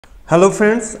Hello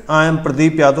friends, I am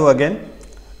Pradeep Yadav again,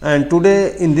 and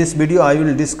today in this video I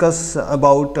will discuss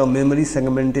about memory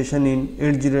segmentation in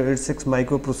 8086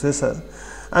 microprocessor,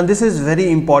 and this is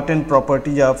very important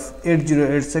property of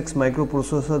 8086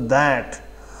 microprocessor that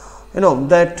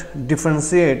that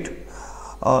differentiate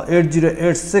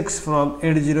 8086 from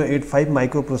 8085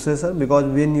 microprocessor, because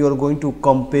when you are going to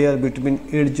compare between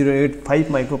 8085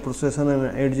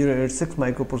 microprocessor and 8086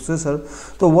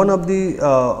 microprocessor, so one of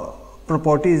the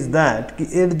property is that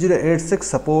 8086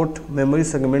 support memory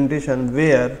segmentation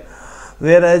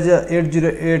whereas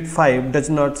 8085 does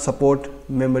not support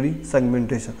memory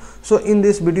segmentation. So in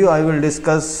this video I will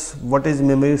discuss what is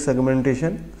memory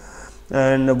segmentation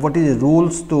and what is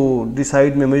rules to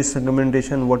decide memory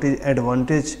segmentation, what is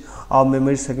advantage of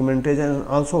memory segmentation, and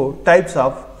also types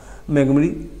of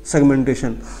memory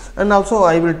segmentation, and also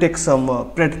I will take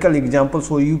some practical examples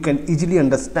so you can easily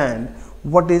understand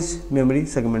what is memory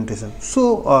segmentation.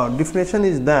 So definition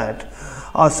is that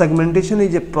segmentation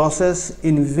is a process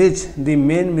in which the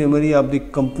main memory of the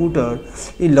computer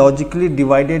is logically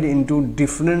divided into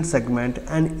different segments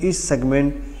and each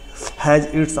segment has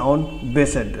its own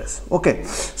base address. Okay,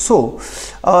 so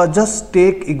just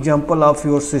take example of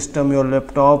your system, your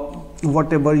laptop,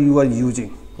 whatever you are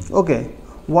using. Okay,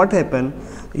 what happen,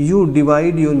 you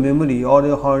divide your memory or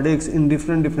your hard disk in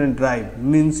different drive,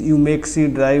 means you make C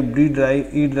drive, D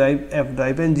drive, E drive, F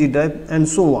drive and G drive and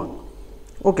so on.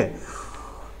 Okay,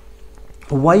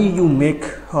 why you make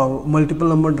multiple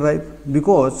number drive?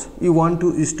 Because you want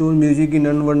to store music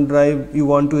in one drive, you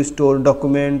want to store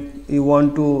document, you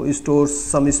want to store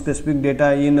some specific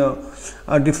data in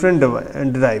a different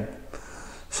drive.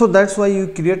 So that's why you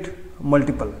create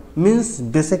multiple, means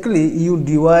basically you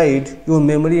divide your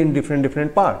memory in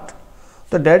different part.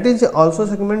 So that is also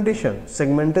segmentation.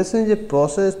 Segmentation is a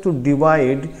process to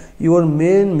divide your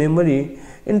main memory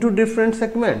into different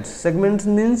segments. Segments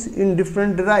means in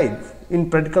different drive. In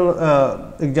practical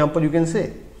example you can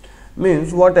say,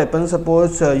 means what happens,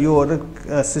 suppose your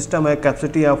system has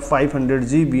capacity of 500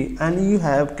 GB and you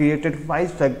have created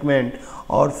 5 segment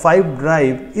or 5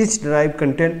 drive, each drive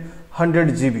contain 100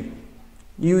 GB.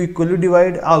 You equally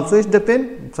divide, also it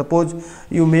depend, suppose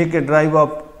you make a drive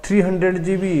of 300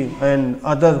 GB and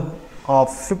other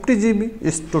of 50 GB,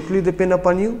 is totally depend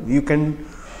upon you. You can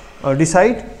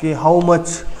decide how much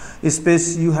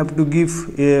space you have to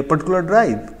give a particular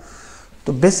drive.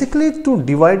 So basically to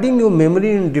dividing your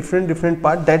memory in different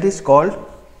part, that is called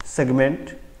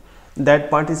segment.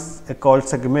 That part is called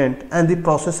segment and the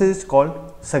process is called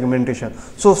segmentation.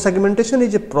 So segmentation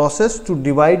is a process to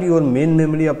divide your main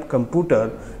memory of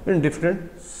computer in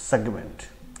different segment.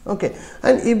 Okay,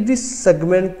 and if this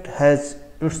segment has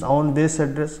its own base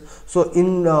address, so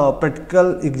in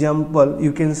practical example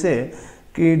you can say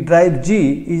drive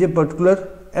G is a particular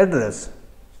address,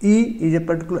 E is a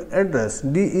particular address,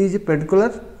 D is a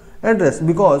particular address,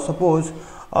 because suppose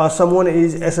someone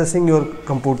is accessing your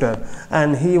computer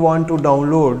and he want to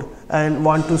download and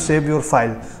want to save your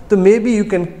file. So maybe you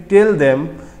can tell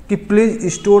them ki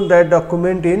please store that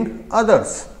document in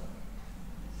others.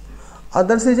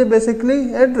 Others is a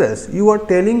basically address. You are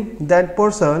telling that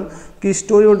person ki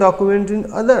store your document in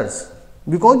others,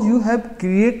 because you have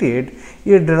created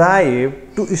a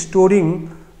drive to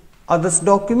storing others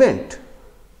document,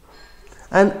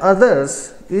 and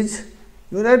others is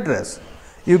your address.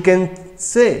 You can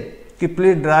say ki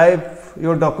please drive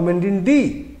your document in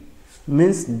D,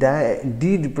 means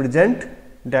D represent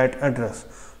that address.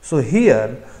 So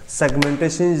here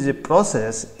segmentation is a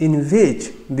process in which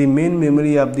the main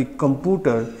memory of the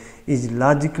computer is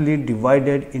logically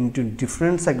divided into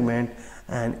different segment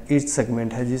and each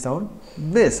segment has its own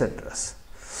base address,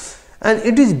 and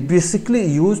it is basically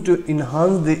used to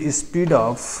enhance the speed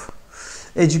of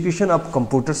execution of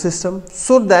computer system,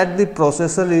 so that the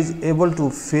processor is able to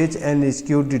fetch and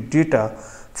execute the data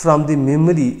from the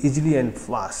memory easily and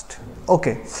fast.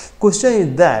 Okay, question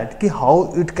is that ki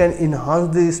how it can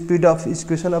enhance the speed of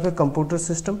execution of a computer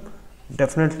system?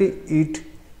 Definitely it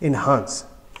enhance.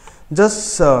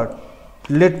 Just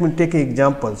let me take an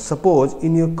example. Suppose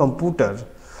in your computer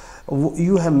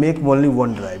you have make only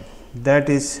one drive, that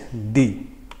is D,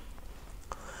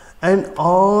 and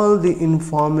all the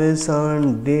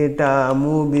information, data,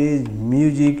 movies,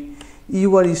 music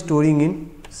you are storing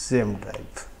in same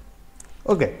drive.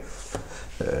 Okay,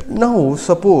 now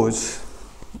suppose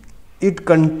it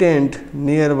contained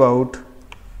near about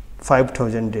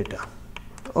 5000 data.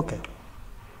 Okay,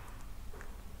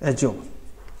 assume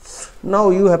now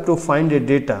you have to find a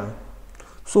data.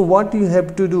 So what you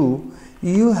have to do,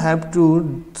 you have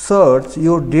to search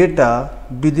your data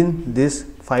within this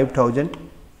 5000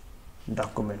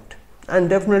 document, and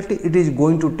definitely it is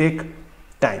going to take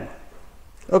time.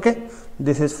 Okay,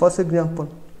 this is first example.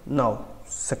 Now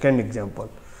second example,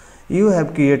 you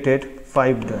have created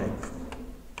 5 drive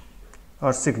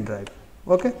or 6 drive.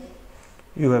 Okay,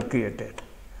 you have created,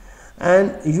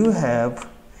 and you have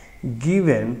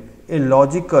given a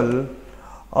logical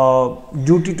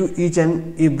duty to each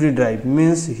and every drive.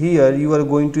 Means here you are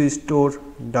going to store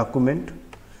document,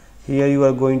 here you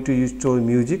are going to store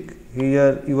music,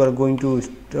 here you are going to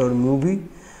store movie,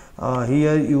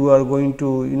 here you are going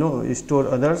to store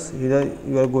others, here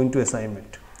you are going to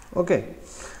assignment. Okay,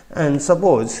 and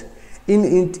suppose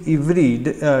in every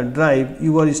drive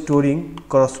you are storing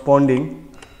corresponding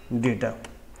data.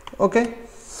 Okay,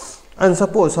 and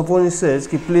suppose it says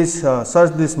ki please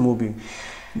search this movie,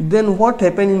 then what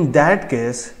happen in that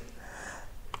case?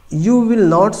 You will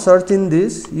not search in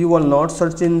this, you will not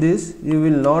search in this, you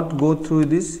will not go through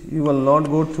this, you will not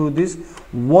go through this.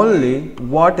 Only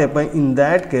what happen in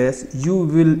that case, you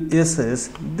will access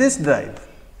this drive.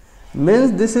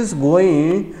 Means this is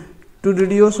going to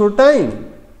reduce your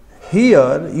time.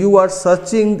 Here you are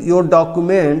searching your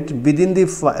document within the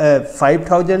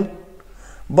 5000,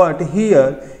 but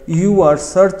here you are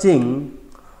searching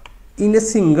in a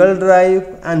single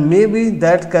drive, and maybe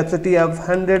that capacity of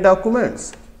 100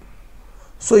 documents.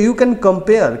 So you can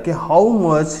compare okay, how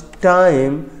much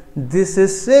time this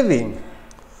is saving.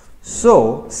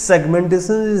 So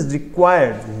segmentation is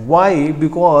required. Why?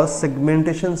 Because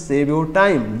segmentation save your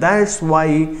time. That's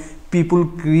why people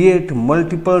create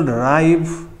multiple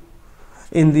drive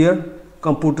in their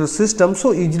computer system,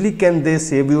 so easily can they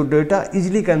save your data,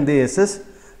 easily can they access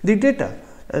the data.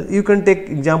 You can take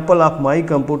example of my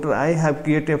computer. I have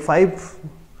created 5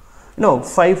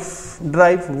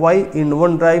 drive. Why? In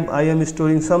one drive I am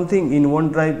storing something, in one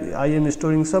drive I am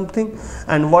storing something,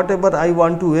 and whatever I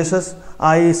want to access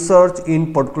I search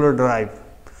in particular drive,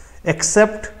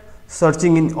 except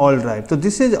searching in all drive. So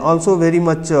this is also very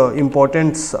much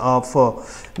importance of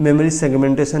memory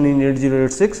segmentation in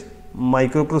 8086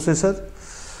 microprocessor.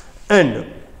 And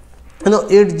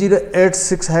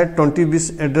 8086 had 20 bits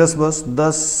address bus,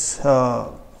 thus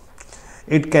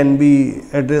it can be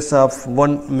address of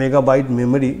 1 megabyte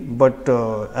memory, but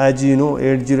as you know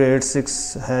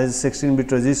 8086 has 16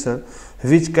 bit register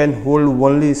which can hold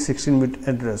only 16 bit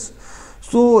address.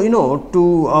 So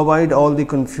to avoid all the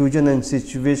confusion and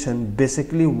situation,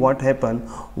 basically what happened,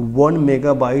 1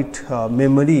 megabyte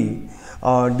memory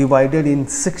divided in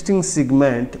 16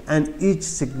 segment, and each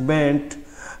segment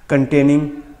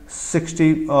containing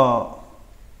 64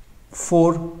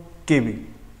 KB.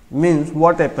 Means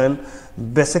what happened,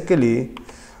 basically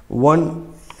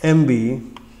 1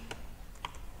 MB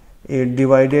is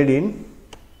divided in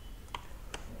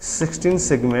 16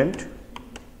 segment,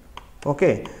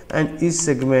 okay, and each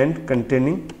segment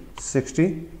containing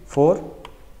 64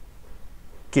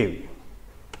 KB.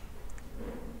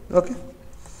 Okay,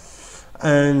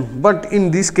 and but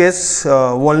in this case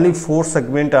only 4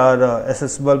 segments are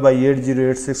accessible by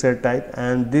 8086 type,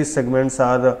 and these segments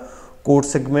are code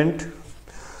segment,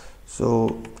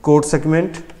 so code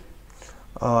segment,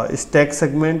 stack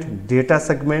segment, data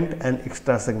segment, and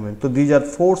extra segment. So these are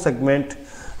 4 segments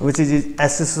which is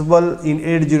accessible in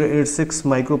 8086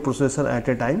 microprocessor at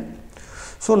a time.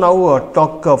 So now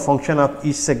talk function of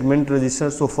each segment register.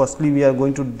 So firstly we are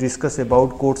going to discuss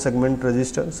about code segment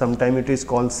register, sometime it is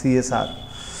called CSR.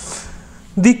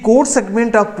 The code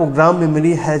segment of program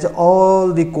memory has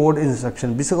all the code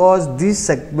instruction, because this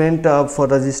segment of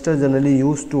register generally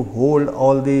used to hold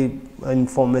all the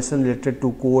information related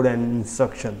to code and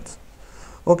instructions.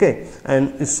 Okay,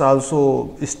 and it's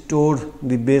also store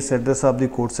the base address of the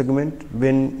code segment.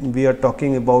 When we are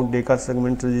talking about data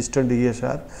segment register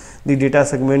DSR, the data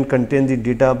segment contains the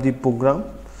data of the program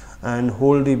and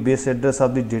hold the base address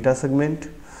of the data segment.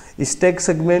 Stack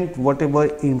segment, whatever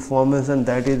information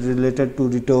that is related to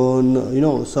return,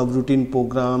 subroutine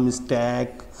program,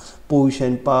 stack, push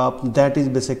and pop, that is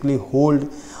basically hold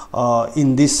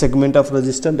in this segment of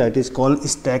register, that is called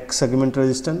stack segment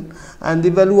register. And the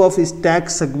value of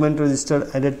stack segment register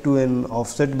added to an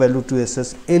offset value to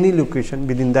access any location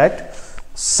within that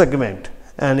segment.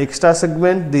 And extra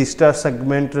segment, the extra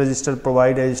segment register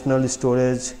provide additional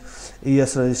storage.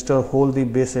 ES register hold the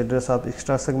base address of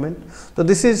extra segment. So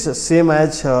this is same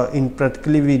as in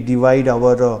practically we divide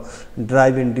our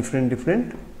drive in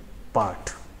different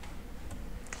part.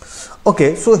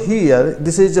 Okay, so here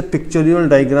this is a pictorial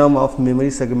diagram of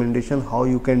memory segmentation, how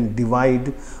you can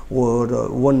divide or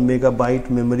 1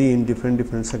 megabyte memory in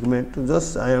different segment.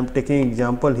 Just I am taking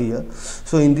example here.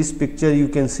 So in this picture you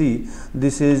can see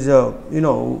this is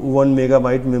 1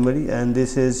 megabyte memory, and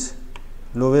this is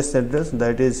lowest address,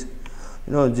 that is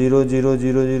 0 0 0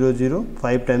 0 0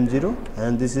 5 times 0,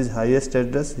 and this is highest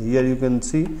address. Here you can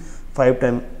see 5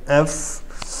 times f,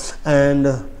 and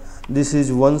this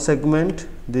is one segment,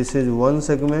 this is one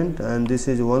segment, and this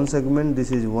is one segment,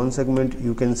 this is one segment,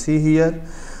 you can see here.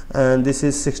 And this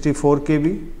is 64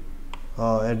 kb.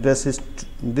 Address is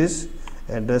this,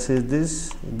 address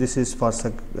is this is for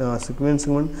segment.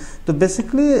 So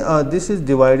basically this is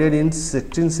divided in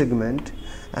 16 segment,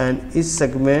 and each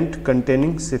segment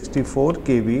containing 64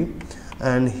 kb,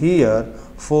 and here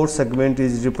 4 segment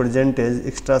is represented as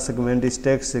extra segment,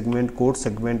 stack segment, code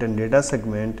segment, and data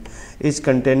segment, each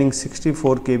containing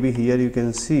 64 kb. Here you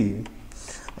can see,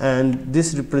 and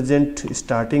this represent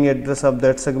starting address of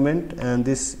that segment, and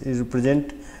this is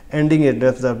represent ending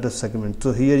address of the segment.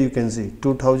 So here you can see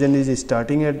 2000 is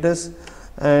starting address,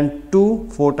 and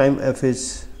 4 times f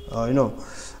is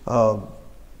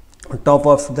top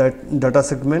of that data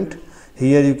segment.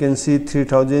 Here you can see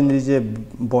 3000 is a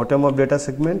bottom of data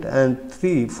segment, and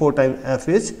 4 times f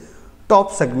is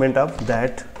top segment of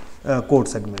that code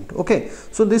segment. Okay,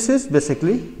 so this is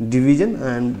basically division,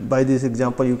 and by this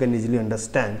example you can easily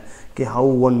understand how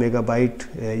 1 megabyte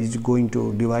is going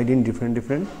to divide in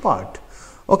different part.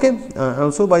 Okay,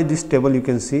 also by this table you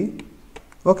can see.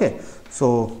 Okay,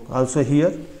 so also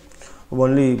here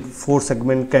only 4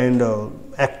 segment can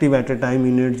active at a time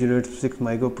in 8086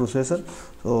 microprocessor.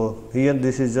 So here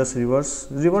this is just reverse.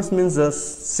 Reverse means the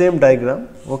same diagram.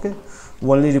 Okay,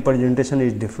 only representation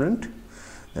is different,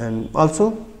 and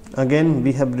also again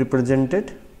we have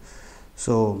represented.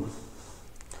 So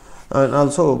and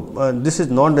also this is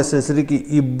not necessary ki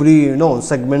every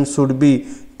segment should be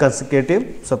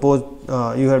consecutive. Suppose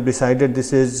you have decided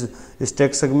this is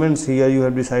stack segments, here you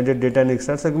have decided data and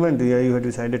extra segment, here you have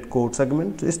decided code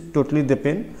segment. It's totally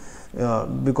depend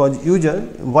because user,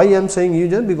 why I am saying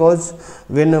user, because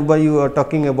whenever you are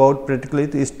talking about practically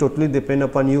it is totally depend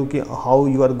upon you how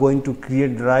you are going to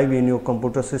create drive in your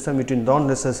computer system. It is not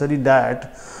necessary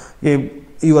that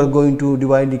you are going to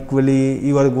divide equally,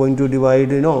 you are going to divide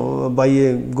by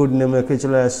a good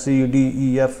nomenclature as C, D,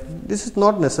 E, F. This is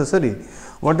not necessary.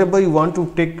 Whatever you want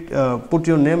to take put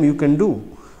your name, you can do.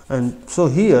 And so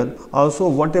here also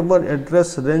whatever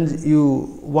address range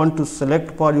you want to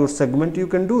select for your segment, you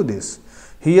can do this.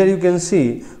 Here you can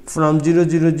see from 000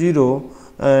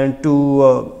 and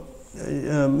to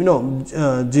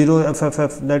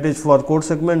 0FFF, that is for code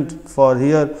segment, for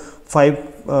here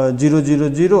 5000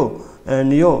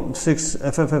 and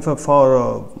 6FFF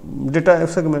for data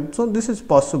segment. So this is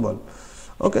possible.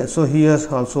 Okay, so here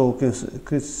also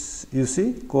you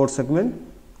see code segment.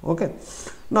 Okay,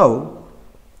 now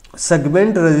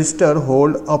segment register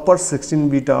hold upper 16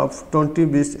 bit of 20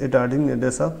 bits starting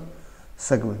address of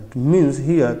segment. Means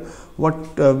here what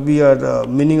we are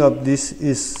meaning of this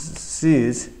is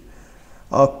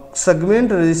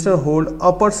segment register hold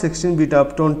upper 16 bit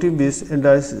of 20 bits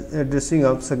addressing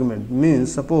of segment.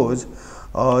 Means suppose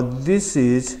this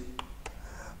is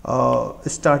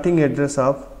starting address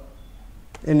of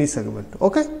any segment.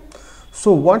 Okay,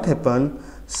 so what happen,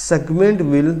 segment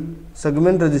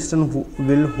register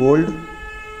will hold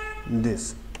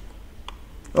this.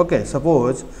 Okay,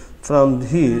 suppose from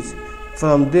this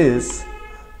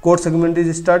code segment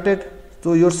is started,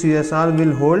 so your CSR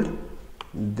will hold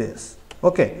this.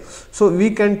 Okay, so we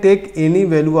can take any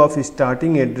value of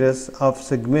starting address of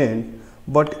segment,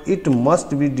 but it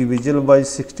must be divisible by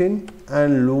 16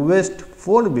 and lowest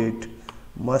 4 bit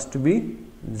must be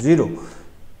 0.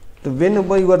 So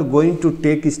whenever you are going to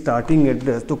take starting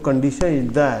address, the condition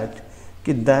is that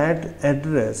that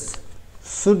address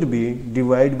should be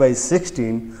divided by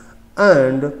 16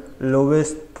 and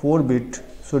lowest 4 bit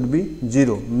should be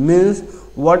 0. Means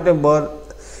whatever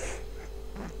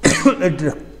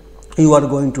you are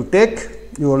going to take,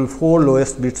 your 4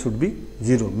 lowest bits should be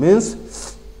 0.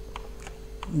 Means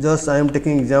just I am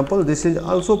taking example, this is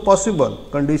also possible.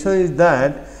 Condition is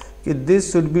that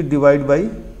this should be divided by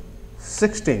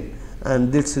 16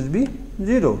 and this should be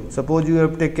 0. Suppose you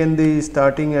have taken the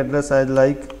starting address as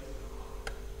like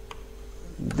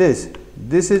this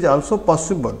is also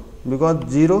possible, because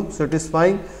 0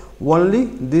 satisfying, only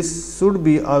this should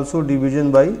be also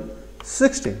division by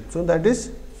 16. So that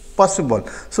is possible.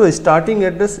 So starting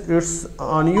address, it's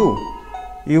on you.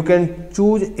 You can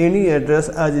choose any address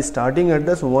as a starting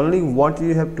address. Only what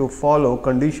you have to follow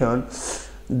condition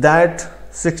that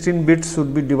 16 bits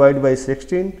should be divided by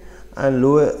 16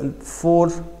 and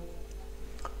 4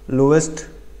 lowest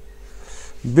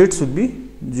bits should be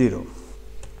 0.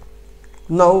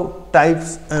 Now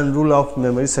types and rule of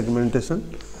memory segmentation.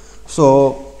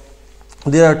 So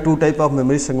there are two type of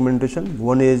memory segmentation.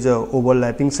 One is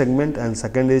overlapping segment and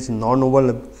second is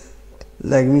non-overlapping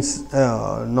like means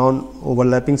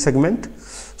non-overlapping segment.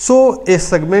 So a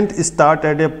segment start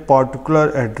at a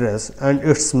particular address and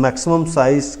its maximum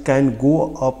size can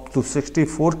go up to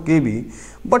 64 KB,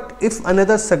 but if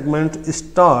another segment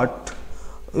start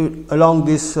along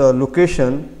this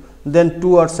location, then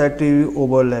two are said to be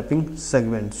overlapping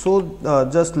segments. So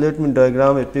just let me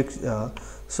diagram a picture.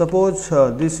 Suppose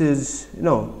this is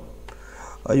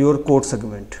your code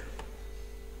segment,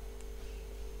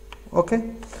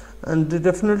 okay, and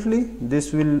definitely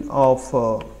this will of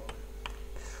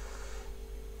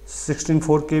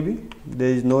 16.4 KB, there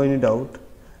is no any doubt.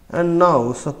 And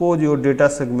now suppose your data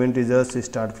segment is just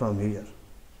start from here.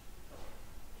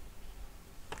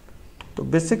 So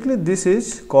basically this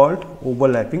is called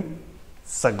overlapping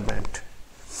segment.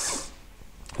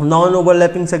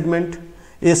 Non-overlapping segment,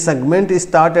 a segment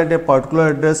start at a particular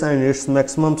address and its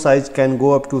maximum size can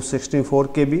go up to 64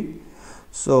 KB.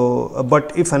 So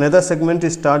but if another segment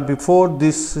is start before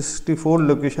this 64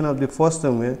 location of the first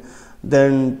segment,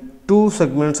 then two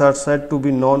segments are said to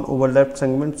be non-overlapped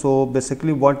segments. So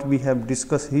basically what we have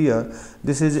discussed here,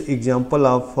 this is example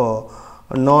of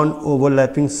a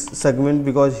non-overlapping segment,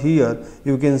 because here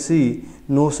you can see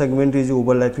no segment is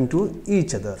overlapping to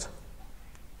each other.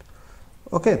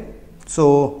 Okay.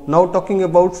 So now talking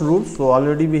about rules. So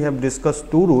already we have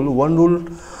discussed two rules. One rule,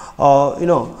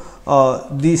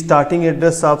 the starting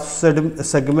address of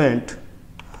segment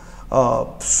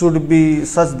should be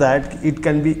such that it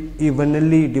can be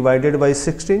evenly divided by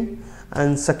 16,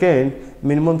 and second,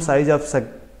 minimum size of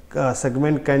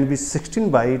segment can be 16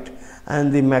 byte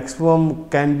and the maximum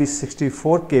can be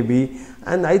 64 KB,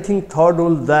 and I think third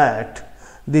rule that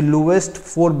the lowest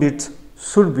 4 bits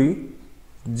should be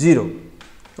 0.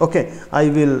 Okay, I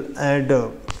will add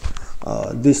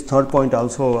this third point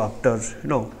also after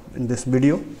in this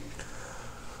video.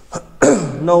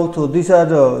 Now, so these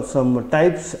are some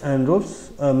types and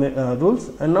rules,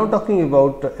 and now talking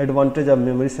about advantage of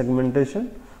memory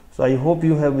segmentation. So I hope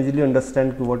you have easily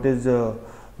understand what is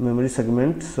memory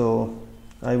segment. So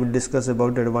I will discuss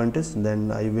about advantage,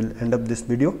 then I will end up this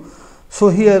video. So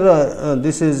here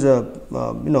this is a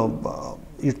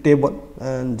table,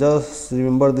 and just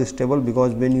remember this table,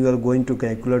 because when you are going to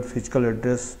calculate physical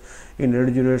address in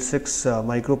 8086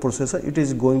 microprocessor, it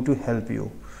is going to help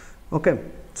you. Okay.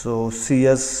 So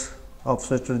CS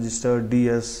offset register,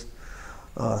 DS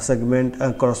segment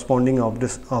corresponding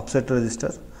offset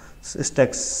register,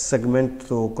 stack segment,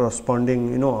 so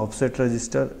corresponding offset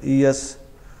register, ES.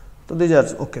 So these are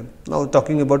okay. Now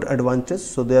talking about advantages.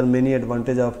 So there are many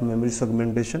advantages of memory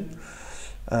segmentation.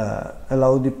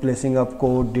 Allow the placing of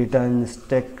code data in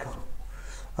stack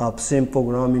of same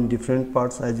program in different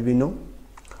parts, as we know,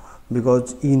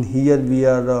 because in here we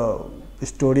are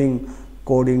storing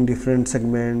code in different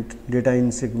segment, data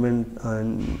in segment,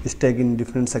 and stack in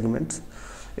different segments.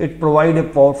 It provides a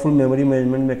powerful memory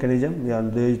management mechanism. Yeah,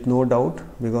 there is no doubt,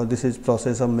 because this is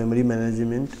process of memory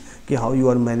management, how you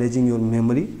are managing your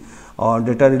memory. Or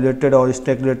data related or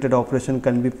stack related operation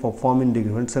can be performed in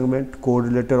different segment. Code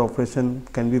related operation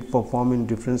can be performed in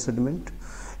different segment.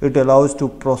 It allows to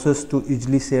process to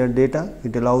easily share data.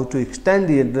 It allows to extend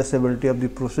the addressability of the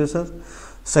processor.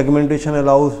 Segmentation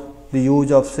allows the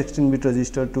use of 16-bit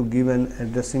register to give an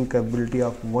addressing capability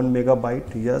of 1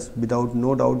 megabyte. Yes, without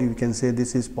no doubt you can say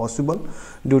this is possible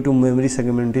due to memory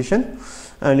segmentation,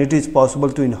 and it is possible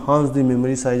to enhance the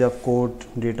memory size of code,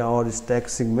 data, or stack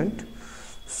segment.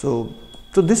 So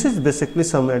this is basically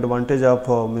some advantage of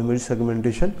memory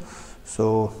segmentation.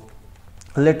 So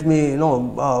let me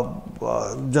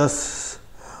just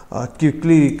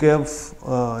quickly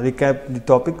recap the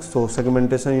topic. So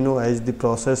segmentation as the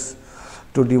process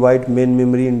to divide main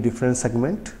memory in different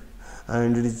segment,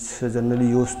 and it is generally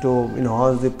used to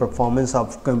enhance the performance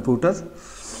of computer.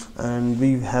 And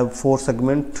we have 4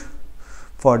 segment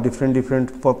for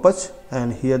different purpose,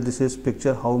 and here this is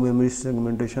picture how memory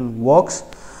segmentation works.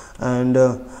 And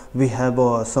we have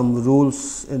some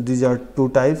rules. These are 2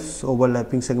 types,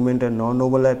 overlapping segment and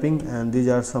non-overlapping, and these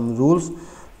are some rules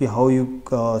how you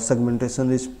segmentation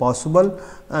is possible,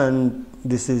 and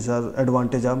this is our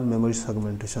advantage of memory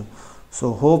segmentation.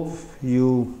 So hope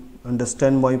you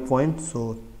understand my point.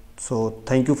 So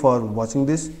thank you for watching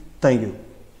this. Thank you.